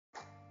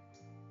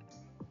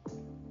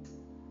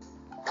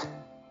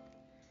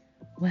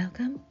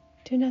Welcome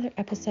to another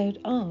episode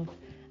of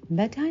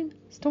Bedtime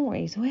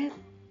Stories with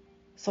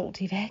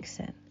Salty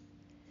Vixen.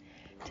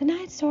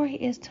 Tonight's story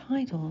is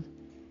titled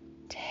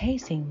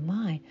Tasting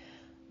My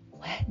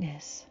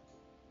Wetness.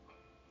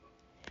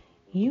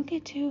 You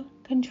get to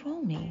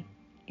control me.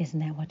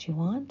 Isn't that what you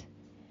want?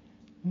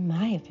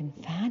 I have been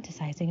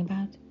fantasizing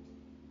about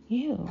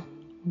you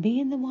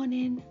being the one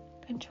in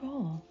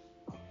control.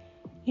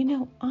 You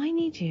know, I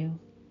need you,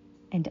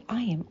 and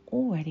I am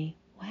already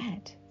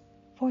wet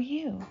for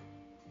you.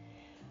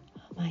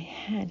 My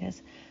hand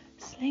has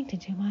slinked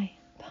into my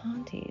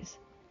panties,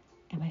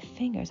 and my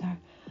fingers are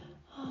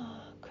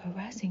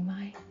caressing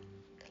my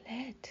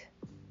clit.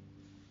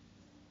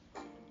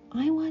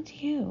 I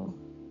want you.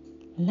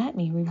 Let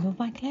me remove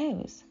my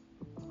clothes.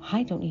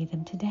 I don't need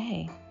them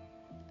today.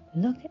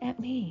 Look at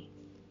me.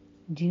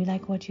 Do you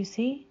like what you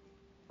see?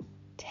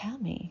 Tell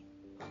me.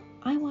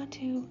 I want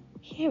to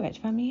hear it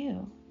from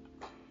you.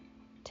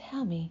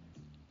 Tell me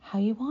how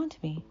you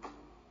want me,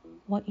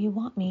 what you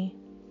want me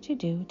to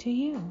do to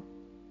you.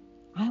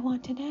 I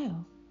want to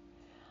know.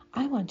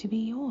 I want to be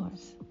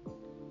yours.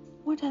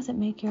 Or does it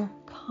make your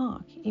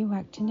cock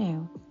erect to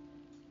know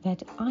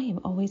that I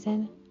am always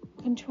in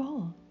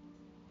control?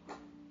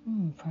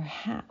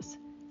 Perhaps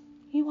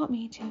you want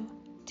me to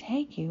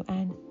take you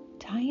and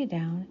tie you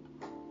down,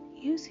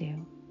 use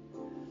you.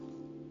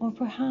 Or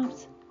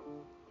perhaps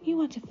you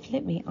want to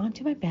flip me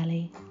onto my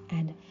belly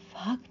and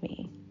fuck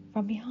me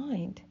from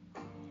behind.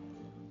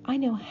 I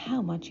know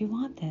how much you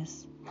want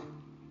this.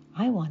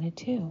 I want it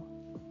too.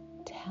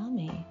 Tell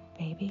me,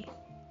 baby.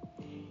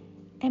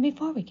 And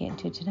before we get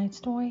into tonight's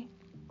story,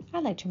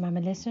 I'd like to remind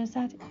my listeners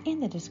that in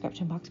the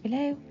description box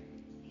below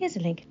is a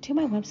link to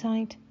my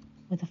website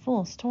with the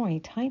full story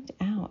typed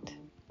out.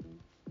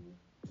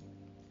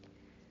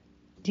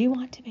 Do you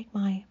want to make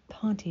my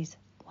panties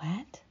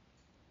wet?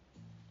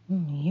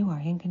 You are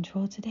in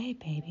control today,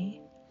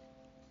 baby.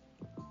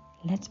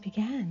 Let's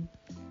begin.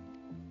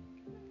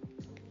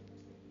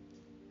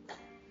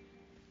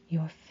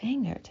 Your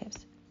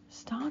fingertips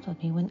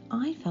startled me when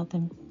I felt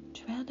them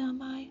trail down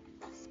my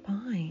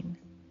spine.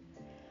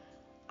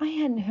 I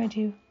hadn't heard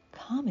you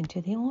come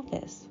into the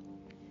office.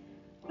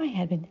 I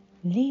had been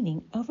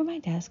leaning over my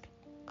desk,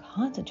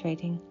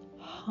 concentrating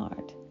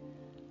hard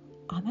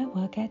on my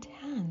work at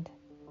hand.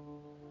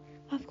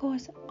 Of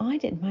course, I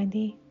didn't mind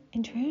the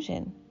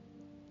intrusion.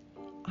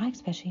 I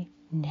especially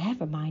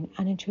never mind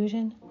an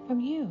intrusion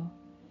from you.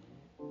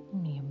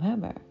 You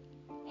murmur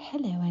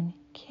hello and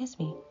kiss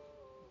me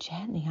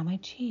gently on my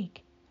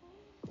cheek,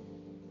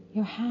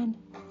 your hand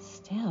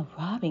still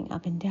rubbing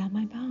up and down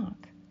my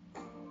back.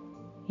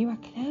 You are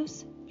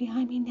close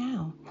behind me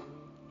now,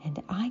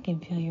 and I can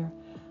feel your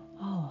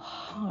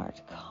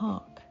hard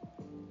cock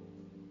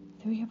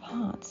through your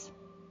parts,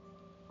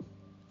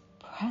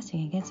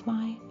 pressing against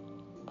my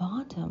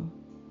bottom.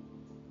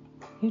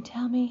 You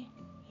tell me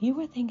you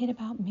were thinking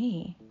about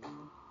me.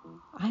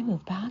 I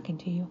move back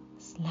into you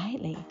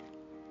slightly,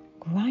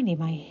 grinding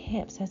my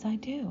hips as I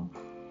do.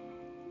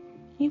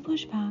 You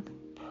push back,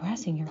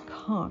 pressing your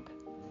cock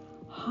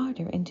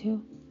harder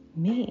into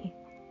me.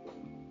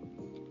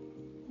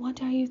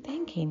 What are you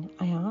thinking?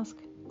 I ask.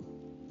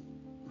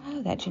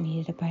 Oh, that you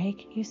needed a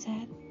break, you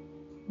said.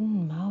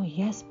 Oh,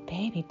 yes,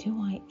 baby, do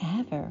I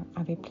ever,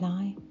 I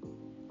reply.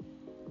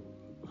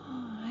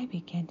 I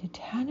begin to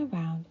turn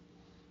around,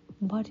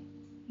 but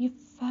you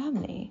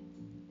firmly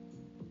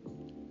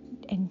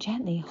and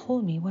gently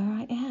hold me where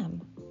I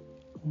am.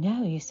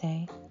 No, you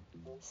say.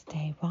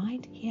 Stay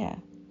right here.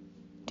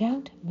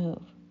 Don't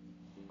move.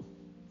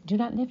 Do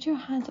not lift your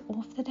hands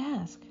off the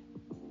desk.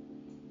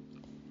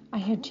 I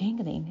hear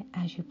jingling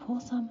as you pull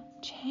some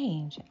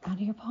change out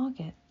of your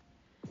pocket.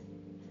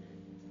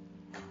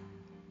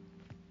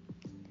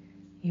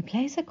 You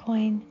place a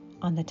coin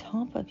on the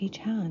top of each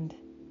hand.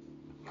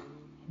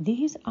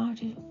 These are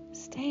to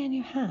stay in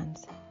your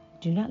hands.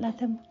 Do not let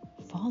them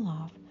fall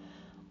off.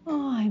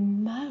 I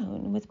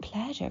moan with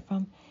pleasure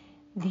from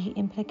the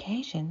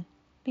implication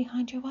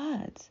behind your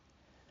words.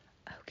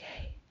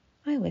 Okay,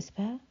 I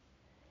whisper.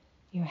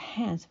 Your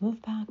hands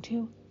move back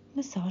to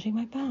massaging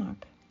my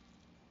back.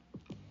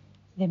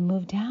 Then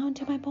move down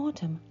to my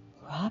bottom,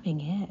 rubbing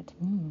it,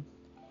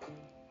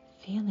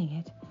 feeling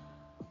it.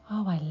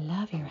 I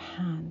love your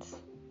hands.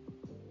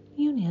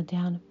 You kneel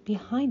down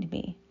behind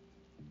me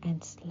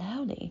and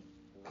slowly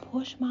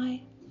push my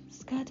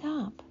skirt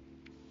up.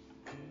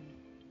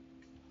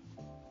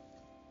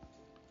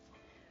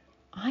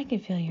 I can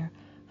feel your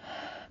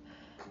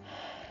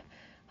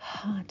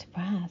hot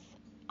breath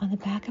on the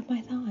back of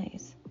my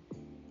thighs.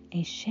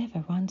 A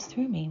shiver runs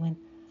through me when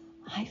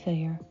I feel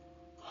your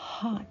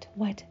hot,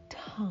 wet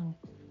tongue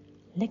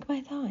lick my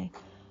thigh.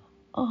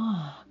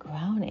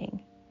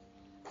 Groaning.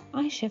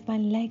 I shift my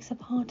legs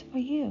apart for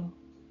you.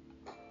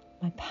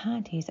 My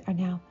panties are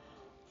now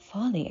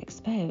fully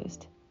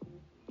exposed,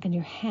 and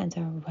your hands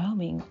are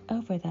roaming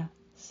over the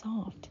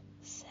soft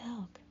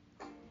silk.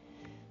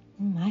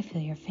 I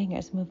feel your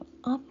fingers move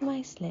up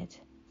my slit.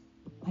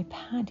 My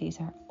panties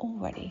are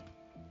already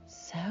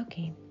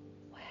soaking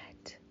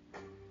wet.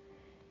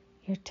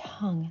 Your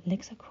tongue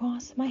licks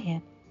across my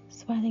hip,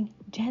 swelling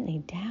gently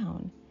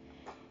down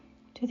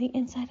to the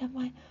inside of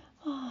my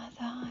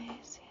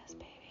thighs. Yes,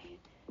 baby.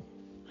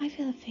 I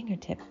feel a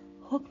fingertip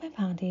hook my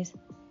panties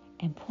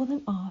and pull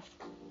them off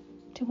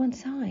to one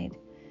side.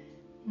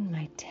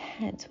 My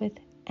tense with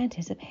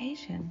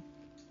anticipation.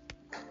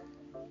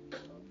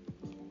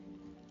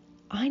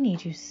 I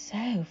need you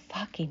so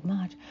fucking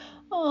much.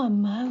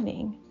 I'm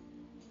moaning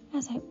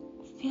as I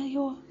feel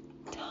your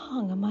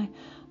tongue on my,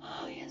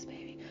 yes,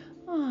 baby,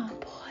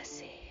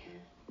 pussy.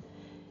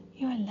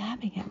 You are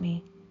lapping at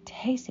me,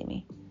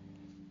 tasting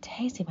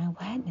my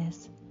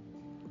wetness.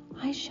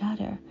 I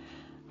shudder,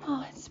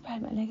 and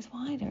spread my legs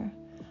wider.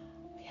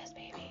 Yes,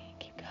 baby,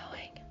 keep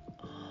going.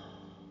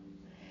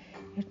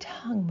 Your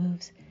tongue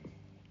moves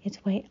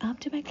its way up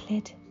to my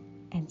clit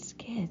and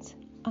skids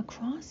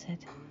across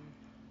it.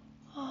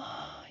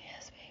 Oh,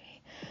 yes,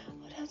 baby.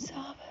 Oh, don't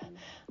stop.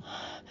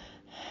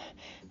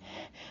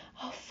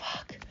 Oh,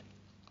 fuck.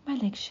 My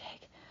legs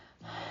shake.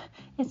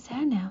 It's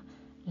there now,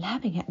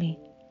 lapping at me,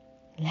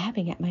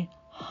 lapping at my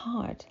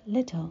hard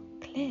little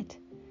clit.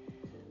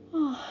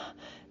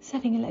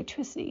 Sending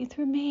electricity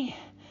through me.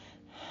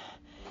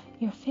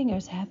 Your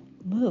fingers have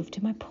moved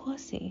to my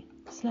pussy,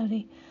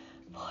 slowly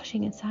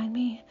pushing inside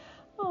me.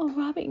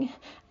 Rubbing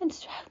and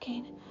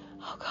stroking.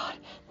 Oh, God,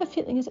 the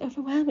feeling is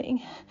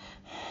overwhelming.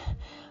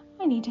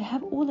 I need to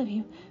have all of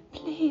you.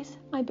 Please,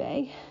 I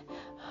beg.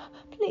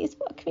 Please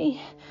fuck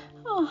me.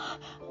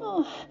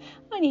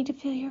 I need to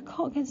feel your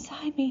cock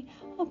inside me.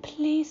 Oh,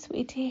 please,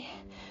 sweetie.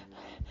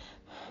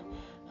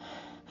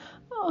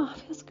 It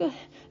feels good.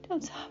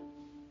 Don't stop.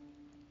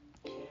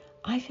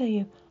 I feel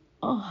you,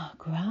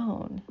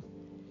 groan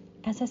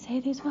as I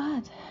say these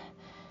words.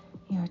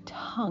 Your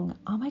tongue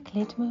on my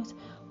clit moves.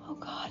 Oh,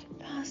 God,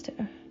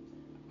 faster.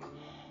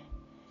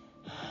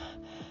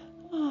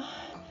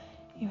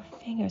 Your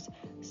fingers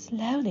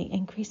slowly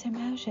increase their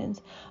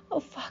motions. Oh,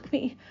 fuck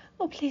me.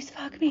 Oh, please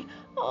fuck me.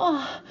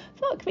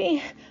 Fuck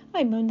me.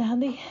 I moan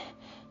loudly.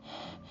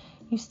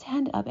 You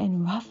stand up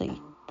and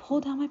roughly pull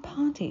down my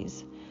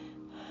panties.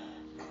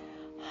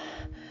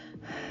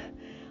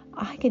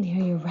 I can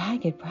hear your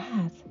ragged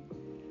breath.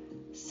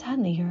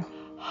 Suddenly, your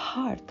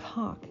hard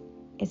cock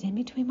is in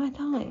between my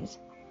thighs,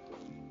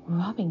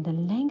 rubbing the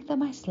length of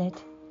my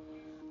slit.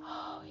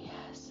 Oh,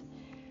 yes.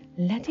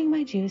 Letting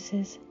my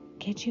juices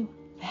get you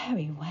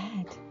very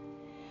wet.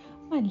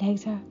 My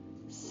legs are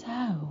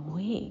so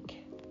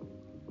weak.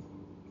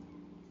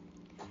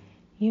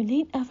 You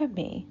lean over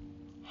me,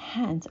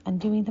 hands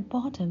undoing the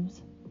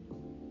bottoms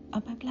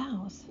of my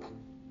blouse.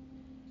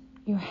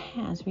 Your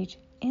hands reach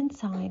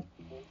inside,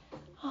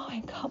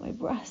 and caught my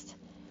breast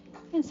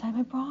inside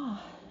my bra.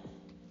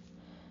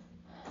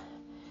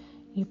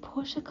 You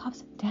push the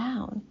cups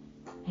down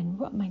and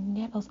rub my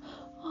nipples,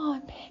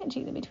 and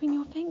pinching them between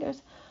your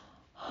fingers.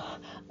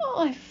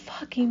 I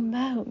fucking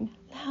moan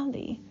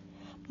loudly.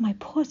 My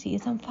pussy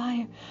is on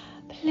fire.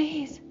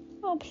 Please,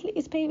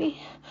 please,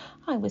 baby.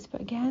 I whisper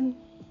again.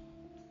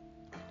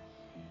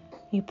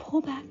 You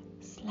pull back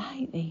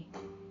slightly,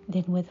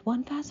 then with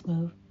one fast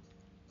move,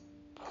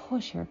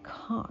 push your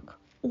cock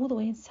all the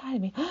way inside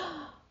of me.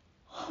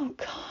 Oh,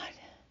 God.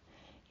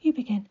 You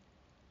begin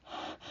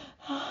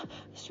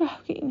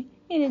stroking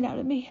in and out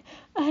of me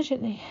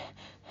urgently.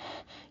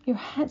 Your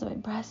hands on my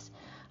breast.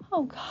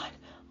 Oh, God.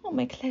 Oh,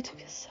 my clit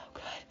feels so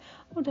good.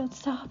 Oh, don't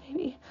stop,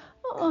 baby.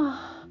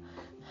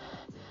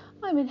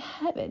 I'm in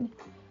heaven.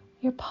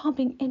 You're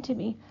pumping into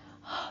me.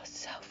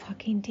 So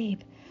fucking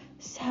deep.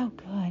 So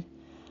good.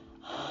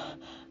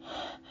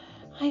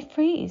 I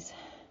freeze.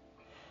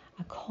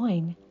 A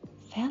coin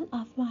fell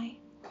off my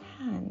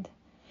hand.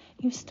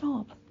 You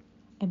stop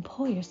and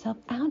pull yourself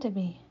out of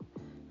me.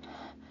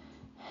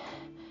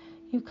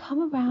 You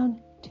come around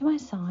to my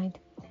side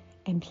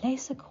and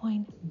place the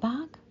coin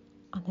back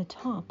on the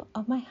top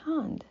of my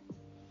hand.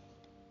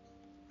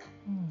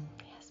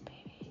 Yes,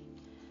 baby.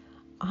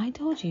 I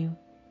told you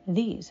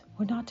these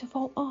were not to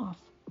fall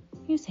off,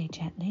 you say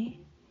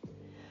gently.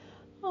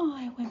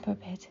 I whimper a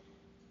bit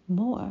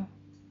more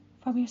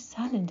from your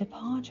sudden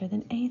departure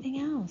than anything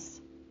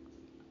else.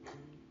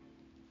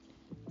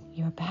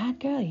 You're a bad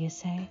girl, you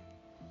say.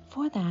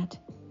 For that,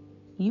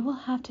 you will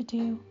have to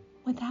do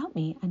without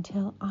me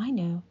until I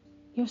know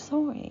you're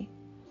sorry.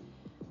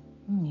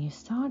 You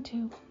start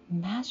to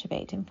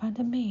masturbate in front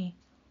of me.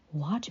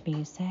 Watch me,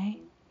 you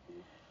say.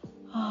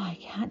 I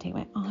can't take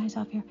my eyes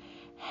off your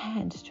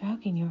hand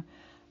stroking your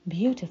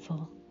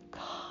beautiful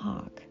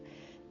cock.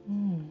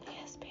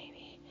 Yes,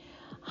 baby.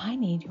 I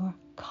need your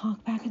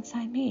cock back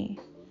inside me.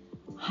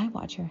 I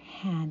watch your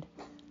hand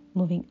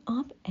moving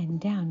up and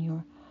down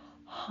your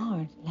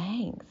hard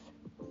length,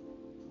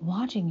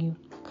 watching you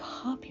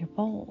cup your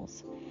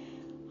balls.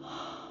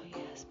 Oh,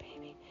 yes,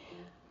 baby.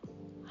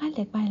 I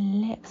lick my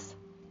lips.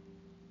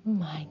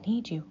 I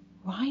need you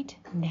right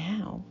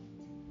now.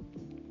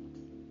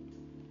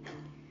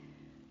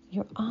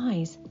 Your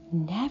eyes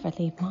never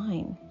leave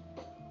mine,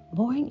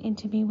 boring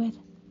into me with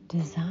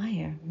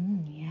desire.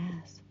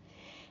 Yes.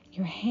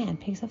 Your hand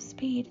picks up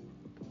speed,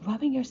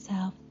 rubbing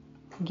yourself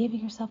giving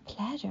yourself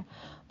pleasure.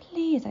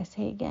 Please, I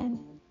say again.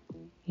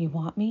 You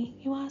want me,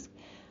 you ask?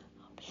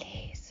 Oh,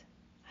 please,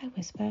 I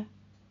whisper.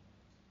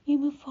 You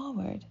move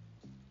forward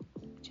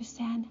to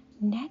stand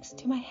next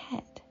to my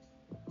head.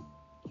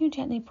 You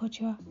gently put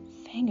your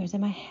fingers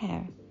in my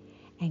hair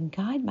and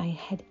guide my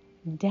head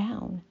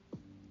down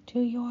to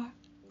your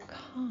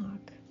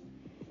cock.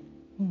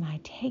 I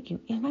take you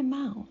in my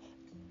mouth.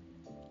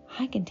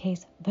 I can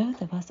taste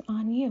both of us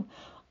on you.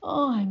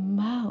 Oh, I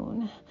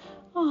moan.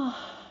 Oh,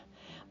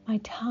 my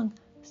tongue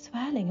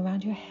swirling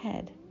around your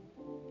head.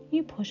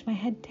 You push my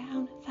head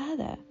down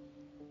further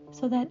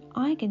so that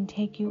I can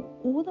take you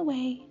all the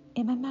way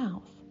in my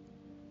mouth.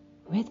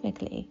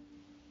 Rhythmically,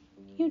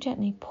 you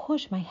gently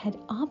push my head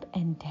up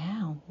and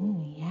down.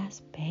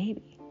 Yes,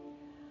 baby.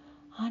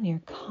 On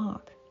your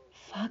cock,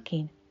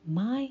 fucking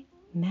my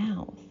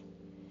mouth.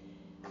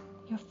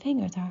 Your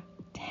fingers are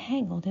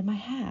tangled in my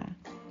hair.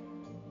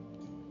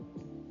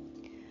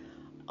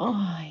 Oh,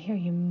 I hear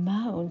you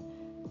moan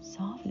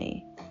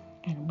softly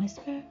and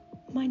whisper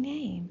my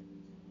name.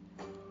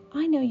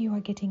 I know you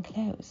are getting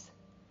close.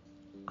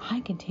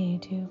 I continue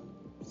to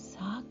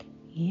suck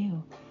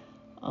you.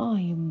 Oh,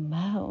 you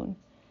moan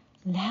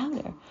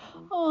louder.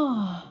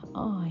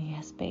 Oh,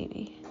 yes,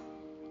 baby.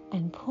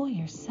 And pull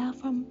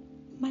yourself from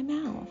my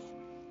mouth.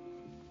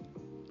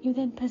 You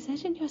then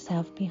position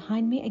yourself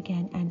behind me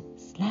again and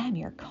slam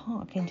your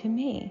cock into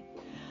me.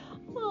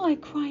 Oh, I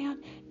cry out,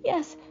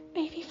 yes,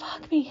 baby,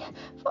 fuck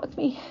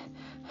me.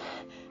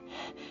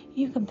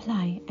 You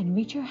comply and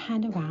reach your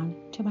hand around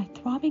to my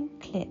throbbing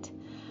clit.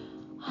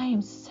 I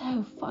am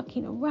so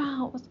fucking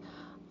aroused.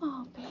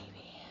 Oh,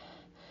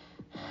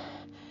 baby.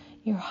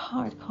 Your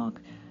hard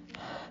cock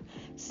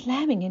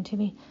slamming into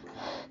me,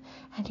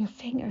 and your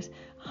fingers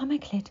on my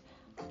clit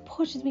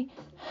pushes me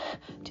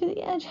to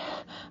the edge.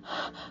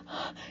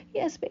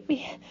 Yes,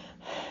 baby.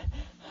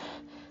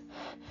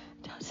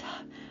 Don't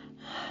stop.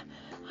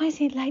 I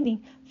see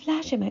lightning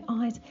flash in my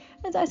eyes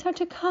as I start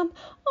to come.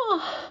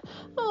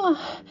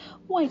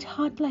 White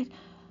hot blood.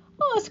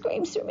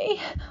 Screams through me.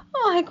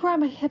 I grab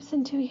my hips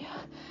into you,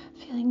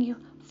 feeling you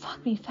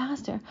fuck me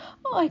faster.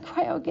 I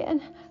cry out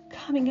again,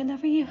 coming all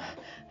over you.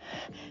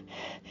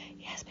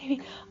 Yes,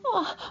 baby.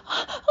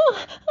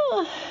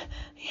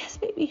 Yes,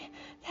 baby.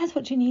 That's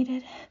what you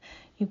needed.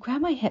 You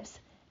grab my hips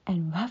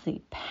and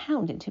roughly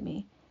pound into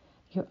me,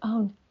 your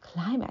own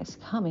climax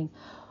coming.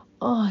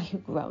 You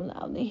groan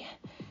loudly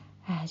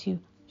as you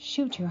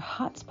shoot your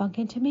hot spunk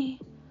into me,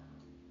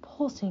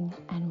 pulsing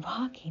and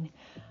rocking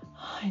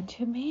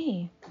into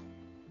me.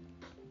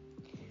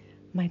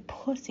 My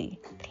pussy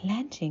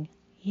clenching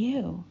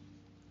you.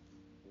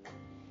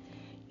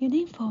 You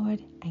lean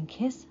forward and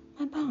kiss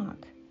my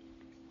bark.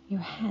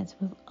 Your hands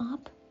move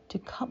up to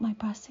cup my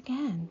breast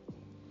again.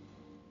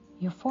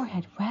 Your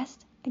forehead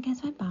rests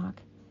against my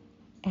bark,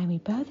 and we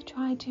both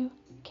try to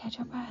catch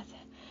our breath.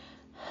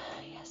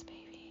 Yes,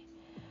 baby.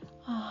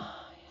 Yeah.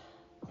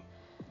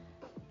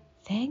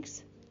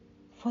 Thanks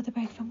for the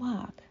break from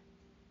work.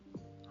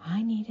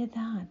 I needed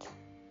that,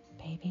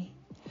 baby.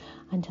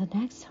 Until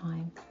next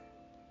time.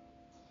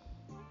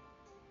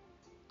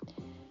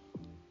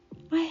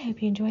 I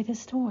hope you enjoyed this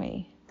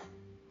story.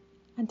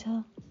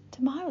 Until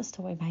tomorrow's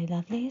story, my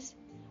lovelies,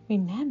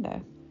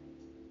 remember,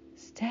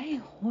 stay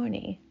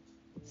horny,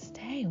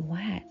 stay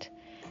wet,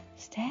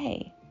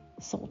 stay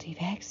salty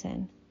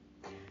vixen.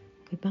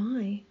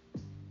 Goodbye.